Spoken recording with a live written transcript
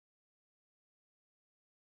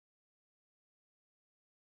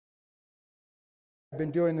I've been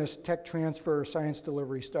doing this tech transfer, science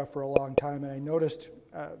delivery stuff for a long time, and I noticed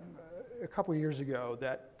a couple of years ago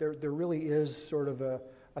that there really is sort of a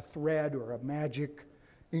thread or a magic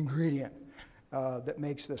ingredient that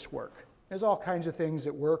makes this work. There's all kinds of things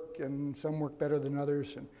that work, and some work better than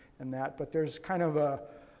others and that, but there's kind of a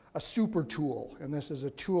super tool, and this is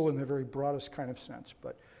a tool in the very broadest kind of sense.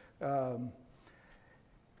 But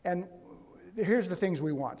and here's the things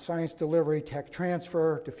we want: science delivery, tech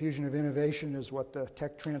transfer, diffusion of innovation is what the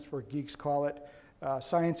tech transfer geeks call it.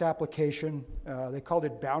 Science application, they called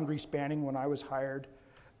it boundary spanning when I was hired.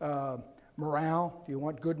 Morale, do you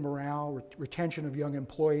want good morale? Retention of young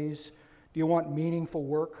employees. Do you want meaningful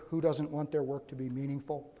work? Who doesn't want their work to be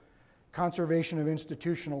meaningful? Conservation of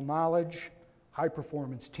institutional knowledge, high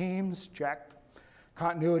performance teams, check.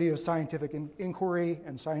 Continuity of scientific inquiry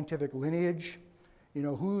and scientific lineage. You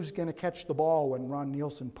know, who's going to catch the ball when Ron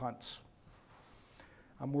Nielsen punts?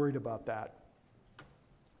 I'm worried about that.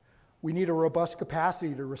 We need a robust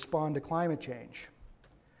capacity to respond to climate change.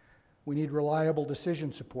 We need reliable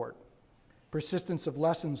decision support, persistence of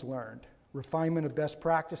lessons learned, refinement of best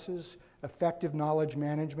practices, effective knowledge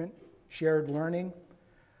management, shared learning.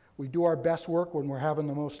 We do our best work when we're having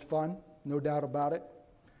the most fun, no doubt about it.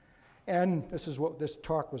 And this is what this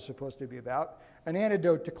talk was supposed to be about: an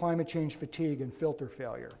antidote to climate change fatigue and filter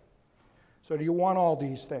failure. So do you want all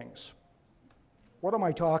these things? What am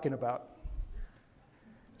I talking about?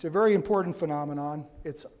 It's a very important phenomenon.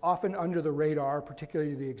 It's often under the radar,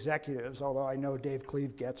 particularly the executives, although I know Dave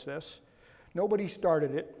Cleave gets this. Nobody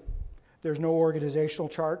started it. There's no organizational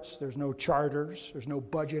charts, there's no charters, there's no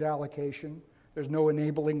budget allocation, there's no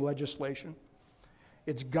enabling legislation.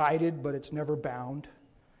 It's guided, but it's never bound.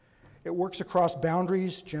 It works across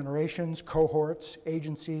boundaries, generations, cohorts,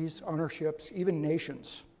 agencies, ownerships, even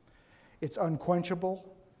nations. It's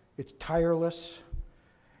unquenchable, it's tireless,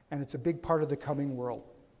 and it's a big part of the coming world.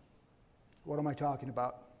 What am I talking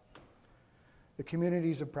about? The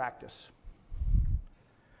communities of practice.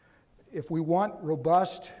 If we want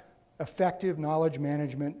robust, effective knowledge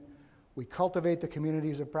management, we cultivate the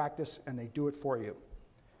communities of practice, and they do it for you.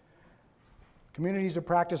 Communities of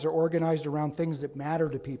practice are organized around things that matter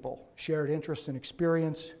to people: shared interests and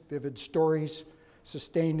experience, vivid stories,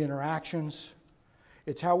 sustained interactions.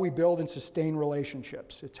 It's how we build and sustain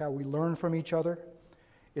relationships. It's how we learn from each other.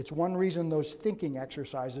 It's one reason those thinking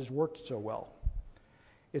exercises worked so well.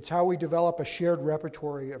 It's how we develop a shared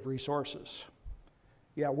repertoire of resources.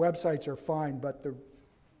 Yeah, websites are fine, but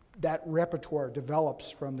that repertoire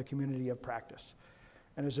develops from the community of practice.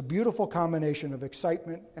 And it's a beautiful combination of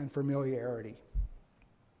excitement and familiarity.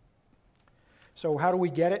 So how do we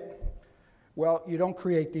get it? Well, you don't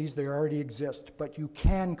create these, they already exist, but you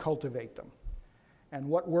can cultivate them. And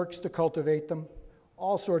what works to cultivate them?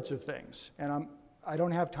 All sorts of things. And I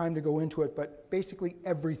don't have time to go into it, but basically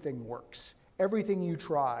everything works. Everything you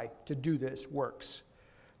try to do this works.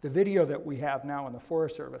 The video that we have now in the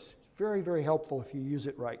Forest Service is very, very helpful if you use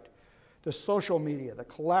it right. The social media, the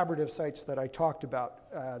collaborative sites that I talked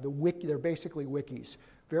about, they're basically wikis.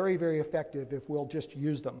 Very, very effective if we'll just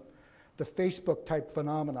use them. The Facebook type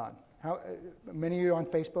phenomenon. Many of you on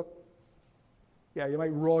Facebook? Yeah, you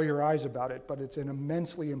might roll your eyes about it, but it's an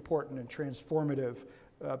immensely important and transformative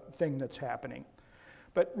thing that's happening.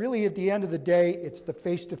 But really, at the end of the day, it's the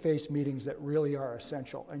face-to-face meetings that really are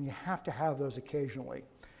essential, and you have to have those occasionally.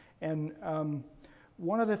 And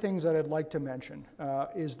one of the things that I'd like to mention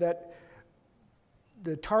is that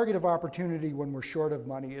the target of opportunity when we're short of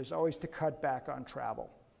money is always to cut back on travel.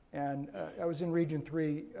 And I was in Region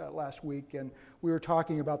 3 last week, and we were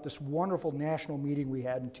talking about this wonderful national meeting we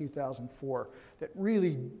had in 2004 that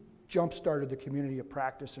really jump-started the community of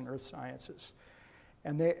practice in earth sciences.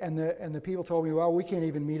 And the people told me, well, we can't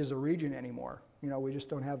even meet as a region anymore. You know, we just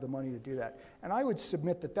don't have the money to do that. And I would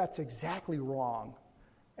submit that that's exactly wrong.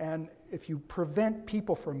 And if you prevent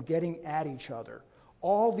people from getting at each other,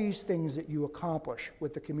 all these things that you accomplish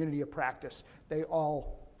with the community of practice, they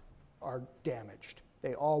all are damaged.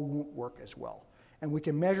 They all won't work as well. And we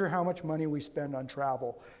can measure how much money we spend on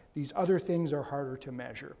travel. These other things are harder to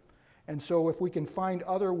measure. And so if we can find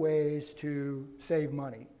other ways to save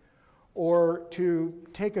money, or to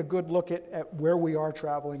take a good look at where we are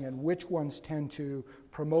traveling and which ones tend to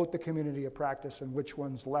promote the community of practice and which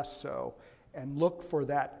ones less so, and look for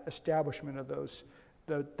that establishment of those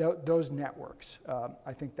networks.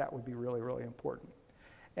 I think that would be really, really important.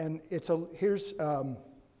 And here's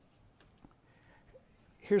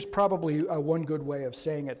probably one good way of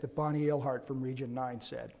saying it that Bonnie Ilhart from Region 9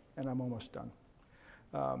 said, and I'm almost done.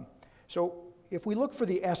 So if we look for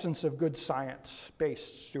the essence of good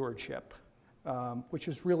science-based stewardship, which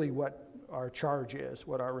is really what our charge is,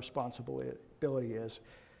 what our responsibility accessibility is.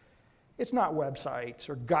 It's not websites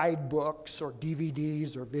or guidebooks or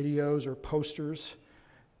DVDs or videos or posters.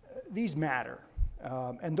 These matter.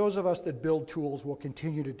 And those of us that build tools will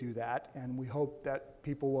continue to do that, and we hope that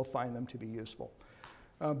people will find them to be useful.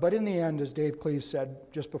 But in the end, as Dave Cleves said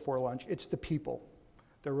just before lunch, it's the people,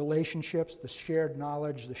 the relationships, the shared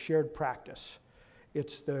knowledge, the shared practice.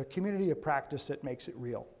 It's the community of practice that makes it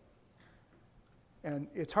real. And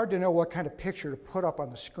it's hard to know what kind of picture to put up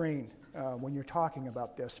on the screen when you're talking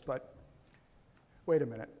about this, but wait a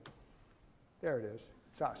minute. There it is.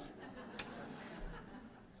 It's us.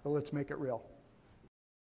 So let's make it real.